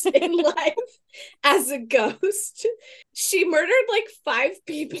chance in life as a ghost? She murdered like 5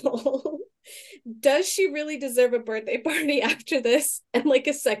 people. Does she really deserve a birthday party after this and like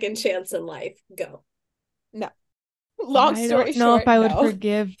a second chance in life? Go. No. Long story short, I don't know if I would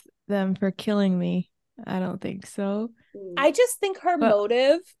forgive them for killing me. I don't think so. I just think her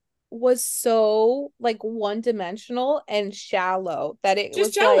motive was so like one-dimensional and shallow that it just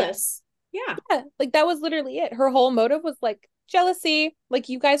was jealous. Like, yeah, like that was literally it. Her whole motive was like jealousy. Like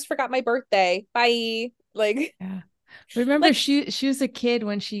you guys forgot my birthday. Bye. Like remember like, she was a kid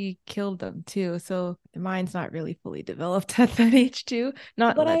when she killed them too, so the mind's not really fully developed at that age too.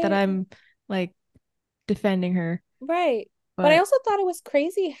 Not that I'm like defending her, right? But I also thought it was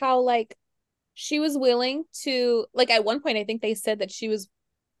crazy how like she was willing to like at one point I think they said that she was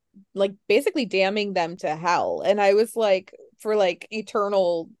like basically damning them to hell, and I was like for like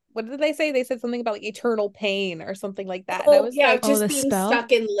eternal. What did they say? They said something about like eternal pain or something like that. And I was like, just being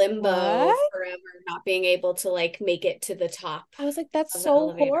stuck in limbo forever, not being able to like make it to the top. I was like, that's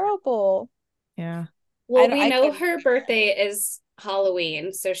so horrible. Yeah. Well, we know her birthday is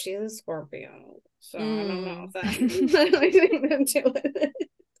Halloween, so she's a Scorpio. So I don't know if that has anything to do with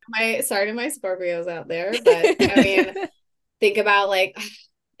it. Sorry to my Scorpios out there, but I mean, think about like,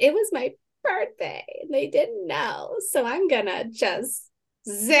 it was my birthday and they didn't know, so I'm gonna just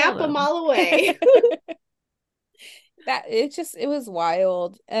zap them all away. It was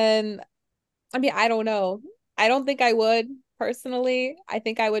wild. And I mean, I don't know. I don't think I would personally. I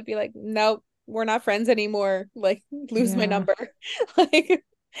think I would be like, nope, we're not friends anymore. Like, lose my number. Like,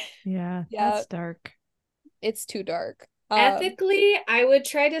 yeah, yeah, that's dark. it's too dark. Ethically, I would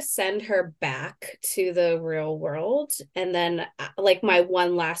try to send her back to the real world. And then, like, my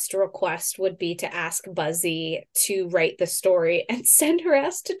one last request would be to ask Buzzy to write the story and send her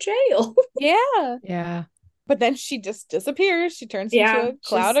ass to jail. Yeah. Yeah. But then she just disappears. She turns into Yeah, a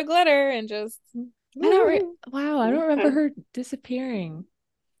cloud of glitter and just. Wow, I don't remember her disappearing. Did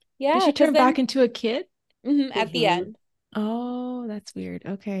Yeah, she because turn then back into a kid? at the end. Oh, that's weird.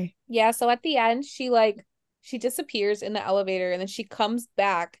 Okay. Yeah, so at the end, she disappears in the elevator and then she comes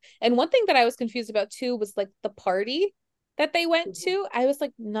back. And one thing that I was confused about too was like the party that they went to. I was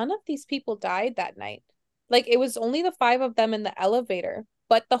like, none of these people died that night. Like it was only the five of them in the elevator,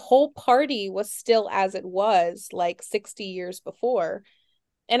 but the whole party was still as it was like 60 years before.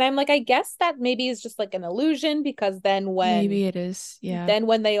 And I'm like, I guess that maybe is just like an illusion because Maybe it is. Yeah. then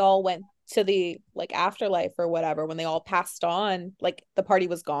when they all went to the like afterlife or whatever, when they all passed on, like the party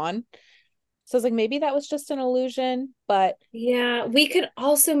was gone. So I was like, maybe that was just an illusion, but yeah, we could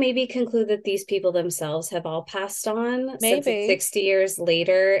also maybe conclude that these people themselves have all passed on since it's maybe 60 years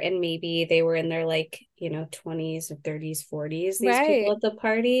later, and maybe they were in their like, 20s or 30s, 40s, these people right. at the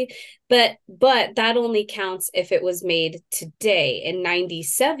party. But that only counts if it was made today. In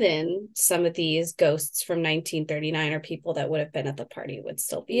 97, some of these ghosts from 1939 or people that would have been at the party would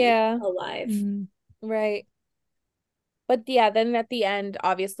still be Yeah, alive. right. But yeah, then at the end,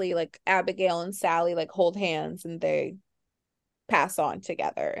 obviously, like Abigail and Sally like hold hands and they pass on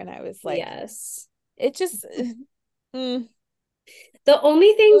together. And I was like, Yes. it just mm, The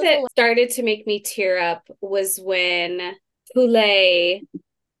only thing was that started to make me tear up was when Poulet,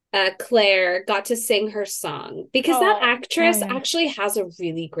 Claire, got to sing her song, because that oh, actress yeah. actually has a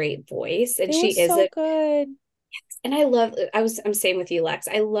really great voice, and it she was is so a. good. And I'm saying with you, Lex,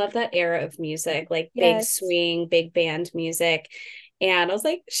 I love that era of music, like big Yes. swing, big band music. And I was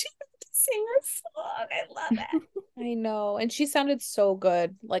like, she got to sing her song. I love it. I know. And she sounded so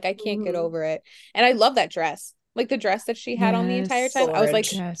good. Like I can't get Mhm. over it. And I love that dress. Like the dress that she had on the entire Yes. time. I was like,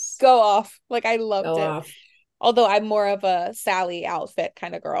 Gorge. Yes. go off. Like I Go loved it. off. Although I'm more of a Sally outfit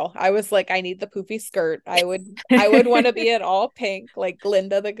kind of girl. I was like, I need the poofy skirt. I would want to be in all pink, like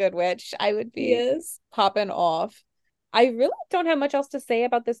Glinda the Good Witch. I would be Yes. popping off. I really don't have much else to say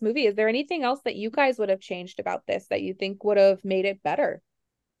about this movie. Is there anything else that you guys would have changed about this that you think would have made it better?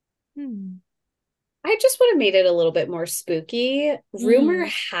 Hmm. I just would have made it a little bit more spooky. Rumor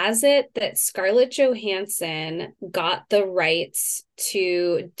Mm. has it that Scarlett Johansson got the rights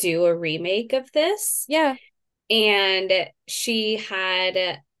to do a remake of this. Yeah. And she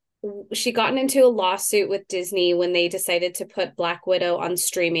gotten into a lawsuit with Disney when they decided to put Black Widow on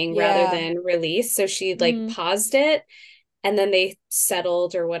streaming rather Yeah. than release. So she like Mm. paused it, and then they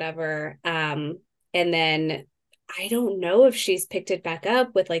settled or whatever. And then I don't know if she's picked it back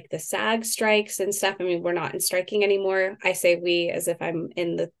up with like the SAG strikes and stuff. I mean, we're not in striking anymore. I say we as if I'm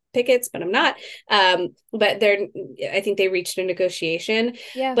in the pickets, but I'm not. But I think they reached a negotiation.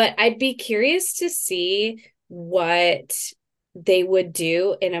 Yeah. But I'd be curious to see what they would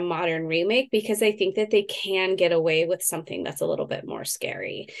do in a modern remake, because I think that they can get away with something that's a little bit more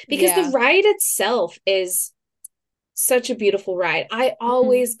scary, because the Yeah. ride itself is such a beautiful ride. I Mm.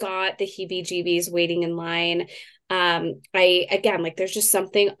 always got the heebie-jeebies waiting in line. I again, like, there's just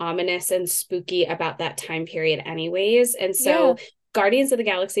something ominous and spooky about that time period anyways. And Yeah. so Guardians of the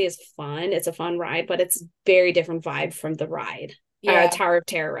Galaxy is fun. It's a fun ride, but it's very different vibe from the ride. Yeah. Tower of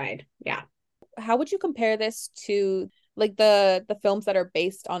Terror ride. Yeah. How would you compare this to like the films that are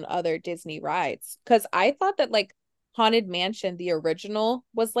based on other Disney rides? Because I thought that like Haunted Mansion, the original,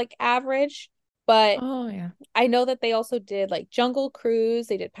 was like average, but Oh, yeah. I know that they also did like Jungle Cruise,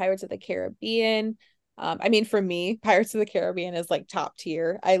 they did Pirates of the Caribbean. I mean, for me, Pirates of the Caribbean is like top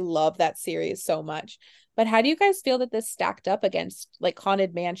tier. I love that series so much. But how do you guys feel that this stacked up against like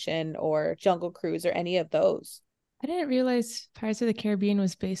Haunted Mansion or Jungle Cruise or any of those? I didn't realize Pirates of the Caribbean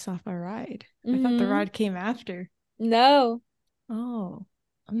was based off a ride. I thought the Mm-hmm. ride came after. No. Oh.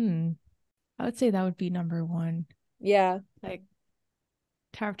 Hmm. I would say that would be number one. Yeah. Like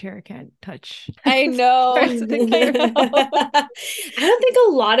Tower of Terror can't touch I know. Pirates of the I Caribbean. know. I don't think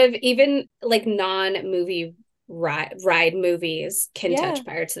a lot of even like non-movie ride movies can Yeah. touch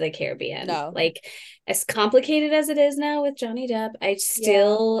Pirates of the Caribbean. No. Like, as complicated as it is now with Johnny Depp, I Yeah.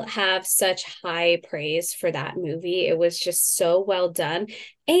 still have such high praise for that movie. It was just so well done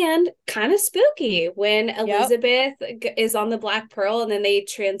and kind of spooky when Yep. Elizabeth is on the Black Pearl and then they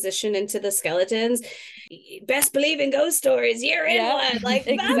transition into the skeletons. Best believe in ghost stories. You're in Yep. one. Like,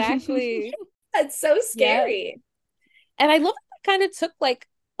 Exactly. that's so Yep. scary. And I love that kind of took like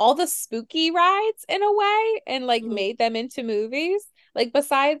all the spooky rides in a way and like made them into movies. Like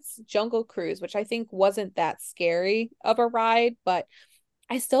besides Jungle Cruise, which I think wasn't that scary of a ride, but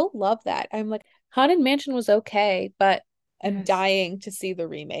I still love that. I'm like, Haunted Mansion was okay, but I'm Yes. dying to see the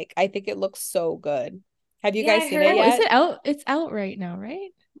remake. I think it looks so good. Have you Yeah, guys I seen it heard. Oh, is yet? it out? It's out right now,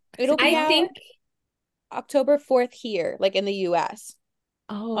 right? Has It'll it be come I out out yet? think. October 4th here, like in the US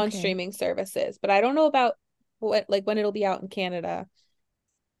Oh, on okay. streaming services, but I don't know about what like when it'll be out in Canada.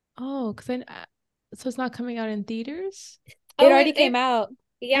 Oh, so it's not coming out in theaters? It Oh, already came it out.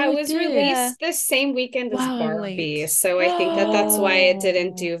 yeah, Oh, it it was did. Yeah. released the same weekend as Wow, I'm Barbie. late. So I think that that's why it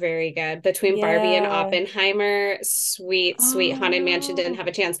didn't Oh, do very good. Between Barbie and Yeah. Oppenheimer, sweet, sweet oh Haunted Mansion didn't no. have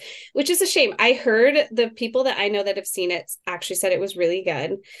a chance, which is a shame. I heard the people that I know that have seen it actually said it was really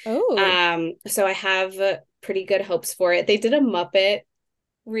good. Oh, So I have pretty good hopes for it. They did a Muppet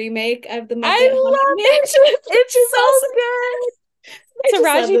remake of the I Muppet Haunted love it. Mansion, which It's is so awesome. good. I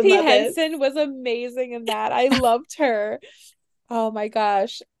just love Taraji the P. Muppets. Henson was amazing in that. I loved her. Oh my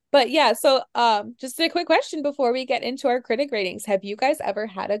gosh. But yeah, so just a quick question before we get into our critic ratings. Have you guys ever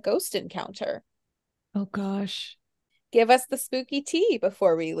had a ghost encounter? Oh gosh. Give us the spooky tea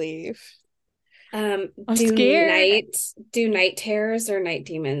before we leave. I'm Do scared. night terrors or night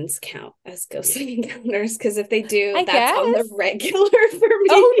demons count as ghost encounters? Because if they do, I that's on the guess. regular for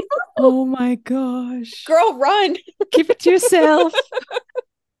Oh me. no, Oh my gosh. girl, run. Keep it to yourself.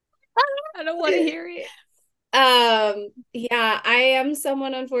 I don't want to hear it. Yeah, I am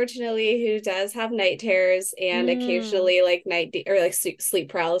someone unfortunately who does have night terrors and Mm, occasionally like or like sleep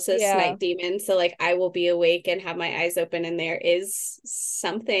paralysis, yeah. night demons. So like I will be awake and have my eyes open and there is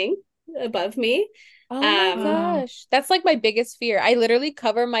something above me. Oh my Um, Wow. gosh. That's like my biggest fear. I literally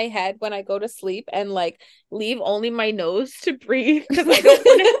cover my head when I go to sleep and like leave only my nose to breathe because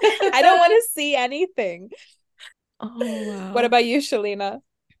I don't want to see anything. Oh What wow. about you, Shalina?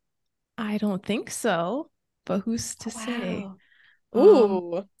 I don't think so, but who's to Oh, say? wow. Um,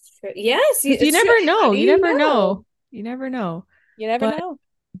 Ooh, yes, because you it's true. never How know. do You you never know? know. You never know. you never But know.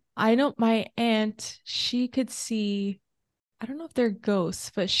 I know my aunt, she could see, I don't know if they're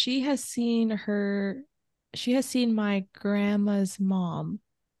ghosts, but she has seen my grandma's mom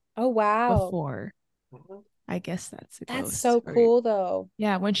Oh, wow. before. I guess that's a That's ghost. so Or cool though.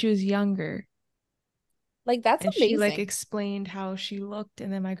 yeah, when she was younger. Like that's And she like amazing. explained how she looked,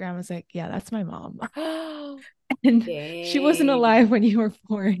 and then my grandma's like, yeah, that's my mom. And she wasn't Dang. alive when you were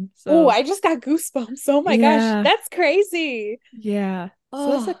born. Oh, So I just got goosebumps. Oh my gosh, yeah, that's crazy. yeah.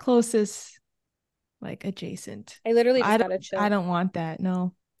 So that's the Oh, closest like adjacent. I literally I just don't got a I chill. don't want that.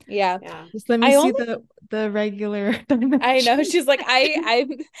 No. Yeah. Yeah. Just let me I see only the regular I know dimension. she's like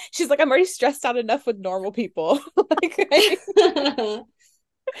she's like I'm already stressed out enough with normal people. Like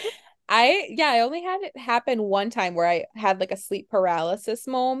I only had it happen one time where I had like a sleep paralysis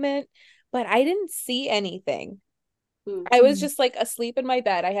moment, but I didn't see anything. I was Hmm. just like asleep in my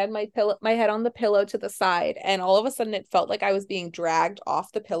bed. I had my head on the pillow to the side, and all of a sudden it felt like I was being dragged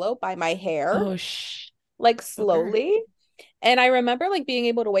off the pillow by my hair, Oh like sugar. slowly. And I remember like being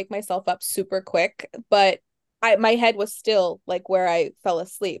able to wake myself up super quick, but my head was still like where I fell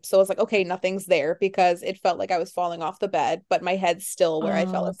asleep. So I was like, okay, nothing's there because it felt like I was falling off the bed, but my head's still where I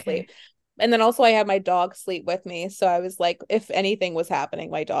fell Oh, okay. asleep. And then also I had my dog sleep with me. So I was like, if anything was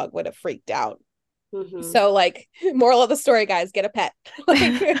happening, my dog would have freaked out. Mhm. So like moral of the story, guys, get a pet.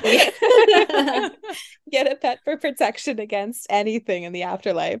 Like Yeah. get a pet for protection against anything in the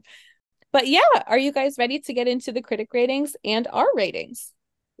afterlife. But yeah, are you guys ready to get into the critic ratings and our ratings?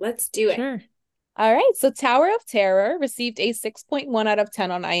 Let's do it. Sure. All right, so Tower of Terror received a 6.1 out of 10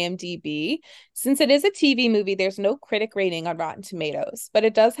 on IMDb. Since it is a TV movie, there's no critic rating on Rotten Tomatoes, but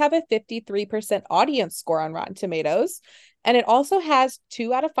it does have a 53% audience score on Rotten Tomatoes, and it also has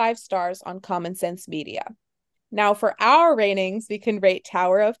 2 out of 5 stars on Common Sense Media. Now, for our ratings, we can rate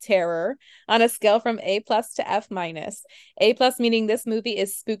Tower of Terror on a scale from A plus to F minus. A plus meaning this movie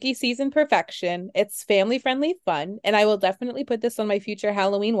is spooky season perfection. It's family friendly fun, and I will definitely put this on my future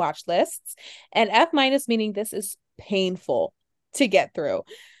Halloween watch lists. And F minus meaning this is painful to get through.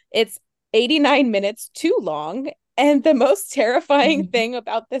 It's 89 minutes too long. And the most terrifying thing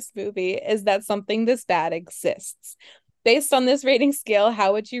about this movie is that something this bad exists. Based on this rating scale,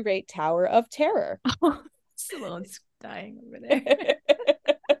 how would you rate Tower of Terror? Salone's dying over there.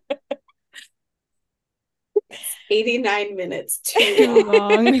 89 minutes too Too long.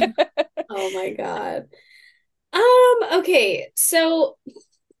 long. Oh my God. Okay, so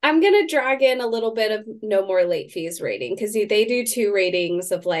I'm gonna drag in a little bit of no more late fees rating because they do two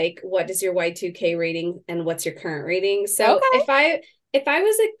ratings of like what is your Y2K rating and what's your current rating. So Okay. if I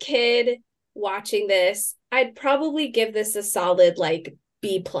was a kid watching this, I'd probably give this a solid like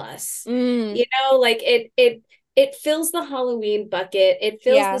B plus. Mm, Like it fills the Halloween bucket. It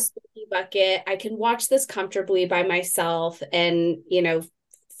fills the yeah. spooky bucket. I can watch this comfortably by myself and,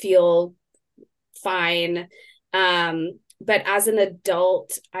 feel fine. But as an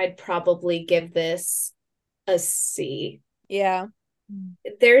adult, I'd probably give this a C. Yeah.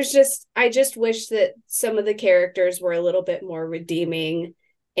 I just wish that some of the characters were a little bit more redeeming,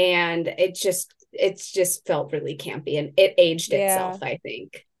 and it's just felt really campy, and it aged Yeah. itself, I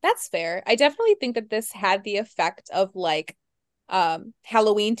think. That's fair. I definitely think that this had the effect of like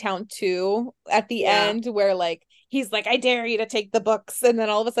Halloween Town 2 at the Yeah. end where like he's like, I dare you to take the books, and then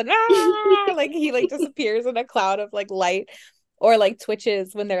all of a sudden, ah, like he like disappears in a cloud of like light, or like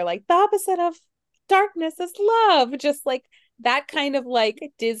twitches when they're like the opposite of darkness is love. Just like that kind of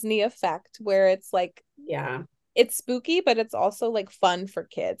like Disney effect where it's like Yeah. it's spooky, but it's also like fun for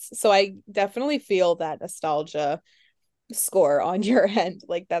kids. So I definitely feel that nostalgia score on your end.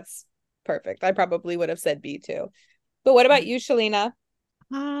 Like that's perfect. I probably would have said B too. But what about you, Shaleena?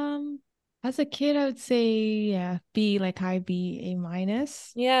 Um, as a kid, I would say, yeah, B, like high B, A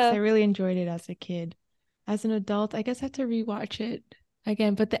minus. Because I Yeah. really enjoyed it as a kid. As an adult, I guess I had to rewatch it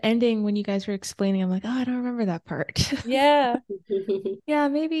again. But the ending, when you guys were explaining, I'm like, oh, I don't remember that part. Yeah. Yeah,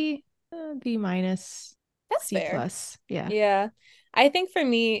 maybe B minus, That's C fair. plus. Yeah. Yeah. I think for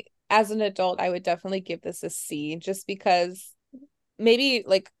me as an adult, I would definitely give this a C just because maybe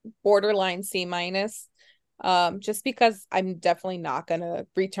like borderline C minus. Just because I'm definitely not gonna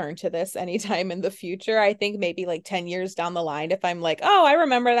return to this anytime in the future. I think maybe like 10 years down the line, if I'm like, oh, I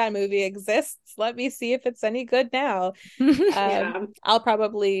remember that movie exists. Let me see if it's any good now. Yeah. I'll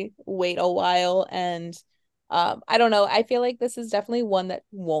probably wait a while and I don't know. I feel like this is definitely one that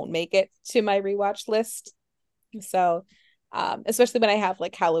won't make it to my rewatch list. So especially when I have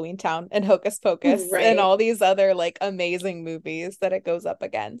like Halloween Town and Hocus Pocus and Right. all these other like amazing movies that it goes up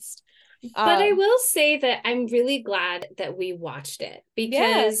against. But I Um, will say that I'm really glad that we watched it,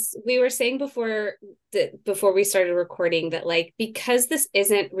 yeah, because we were saying before we started recording that like, because this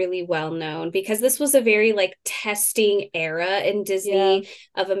isn't really well known, because this was a very like testing era in yeah, Disney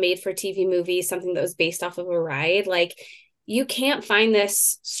of a made for TV movie, something that was based off of a ride, like you can't find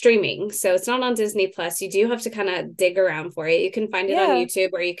this streaming. So it's not on Disney Plus. You do have to kind of dig around for it. You can find it on yeah.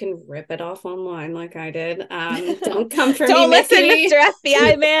 YouTube, or you can rip it off online like I did. Don't come for me, Don't listen, Mickey. Mr.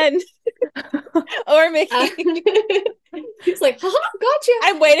 FBI man or Uh, Mickey. he's like, haha, gotcha.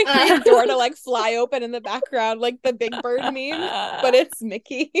 I'm waiting for your door to like fly open in the background, like the Big Bird meme, but it's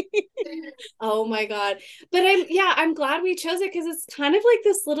Mickey. Oh my God. But I'm glad we chose it, because it's kind of like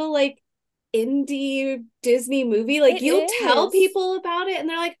this little like indie Disney movie. Like It you'll tell is. people about it and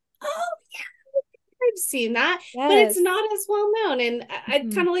they're like, oh yeah, I've seen that, but it's Yes. not as well known. And I'd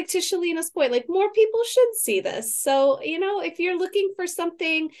Mhm. kind of like to Shaleena's point, like more people should see this. So, if you're looking for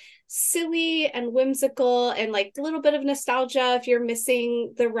something silly and whimsical and like a little bit of nostalgia, if you're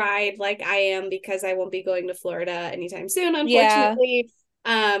missing the ride like I am, because I won't be going to Florida anytime soon, Yeah. unfortunately,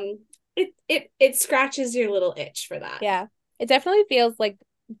 it scratches your little itch for that. Yeah. It definitely feels like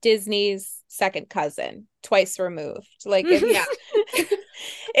Disney's second cousin, twice removed. Like Yeah.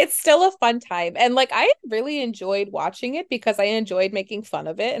 it's still a fun time. And like I really enjoyed watching it because I enjoyed making fun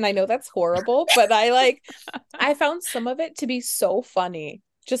of it. And I know that's horrible, but I found some of it to be so funny,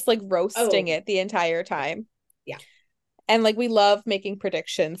 just like roasting Oh, it the entire time. yeah. And like we love making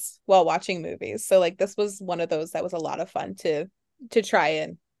predictions while watching movies. So like this was one of those that was a lot of fun to try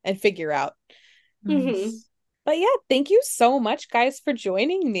and figure out. Mm-hmm. Nice. But yeah, thank you so much, guys, for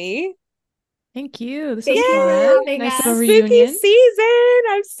joining me. Thank you. This was Thank you for Yay! fun. having Nice little us. Spooky reunion. season.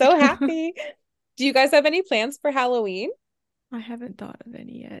 I'm so happy. Do you guys have any plans for Halloween? I haven't thought of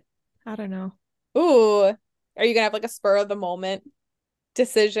any yet. I don't know. Ooh, are you gonna have like a spur of the moment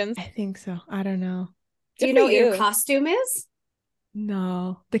decisions? I think so. I don't know. Do Good you for know what your you. costume is?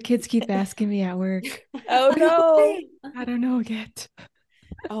 No, the kids keep asking me at work. Oh What are you no. wearing? I don't know yet.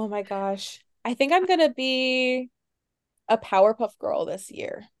 Oh my gosh. I think I'm gonna be a Powerpuff Girl this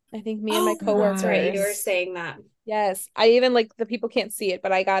year. I think me and my Oh, that's right. You were coworkers. saying that. Yes. I even like the people can't see it,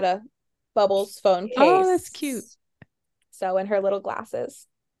 but I got a Bubbles phone Oh, that's cute. case. So, and her little glasses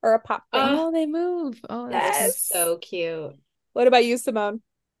or a pop thing. Oh, Oh, they move. Oh, that that's is cute. Yes. so cute. What about you, Simone?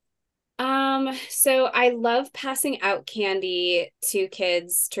 So I love passing out candy to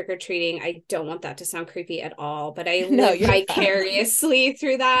kids trick-or-treating. I don't want that to sound creepy at all, but I No, live you're fine. vicariously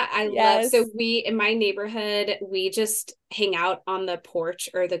through that. So Yes. in my neighborhood, we just hang out on the porch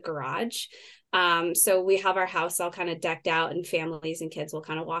or the garage. So we have our house all kind of decked out, and families and kids will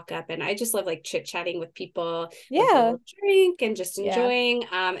kind of walk up, and I just love like chit-chatting with people with a little drink and just enjoying.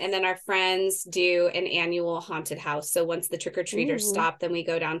 And then our friends do an annual haunted house. So once the trick-or-treaters stop, then we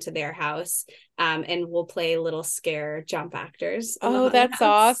go down to their house, and we'll play little scare jump actors in the haunted that's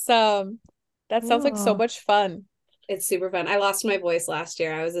house. awesome. That sounds like so Cool. much fun. It's super fun. I lost my voice last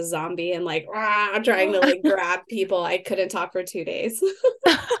year. I was a zombie and like trying to like grab people. I couldn't talk for 2 days.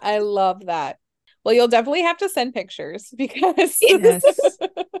 I love that. Well, you'll definitely have to send pictures because Yes.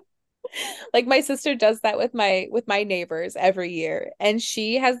 like my sister does that with my neighbors every year, and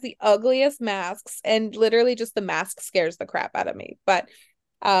she has the ugliest masks, and literally just the mask scares the crap out of me. But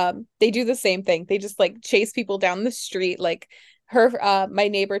they do the same thing. They just like chase people down the street. Like my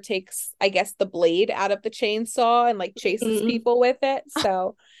neighbor takes, I guess, the blade out of the chainsaw and like chases people with it.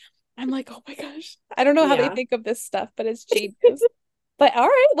 So I'm like, oh my gosh, I don't know how they Yeah. think of this stuff, but it's genius. But all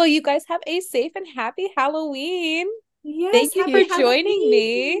right, well, you guys have a safe and happy Halloween. Yes, Thank you happy for joining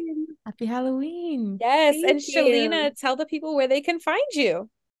me. Halloween. Happy Halloween. Yes, and Thank you. Shaleena, tell the people where they can find you.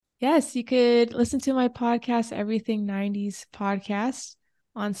 Yes, you could listen to my podcast, Everything 90s Podcast,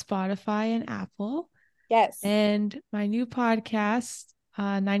 on Spotify and Apple. Yes. And my new podcast,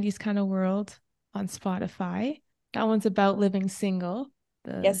 90s Kind of World, on Spotify. That one's about living single,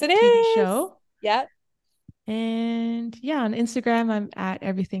 Yes, the it TV is. show. Yep. And yeah, on Instagram, I'm at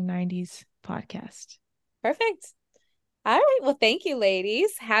Everything 90s Podcast. Perfect. All right. Well, thank you,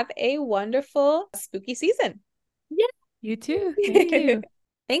 ladies. Have a wonderful spooky season. You too. Thank you.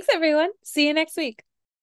 Thanks, everyone. See you next week.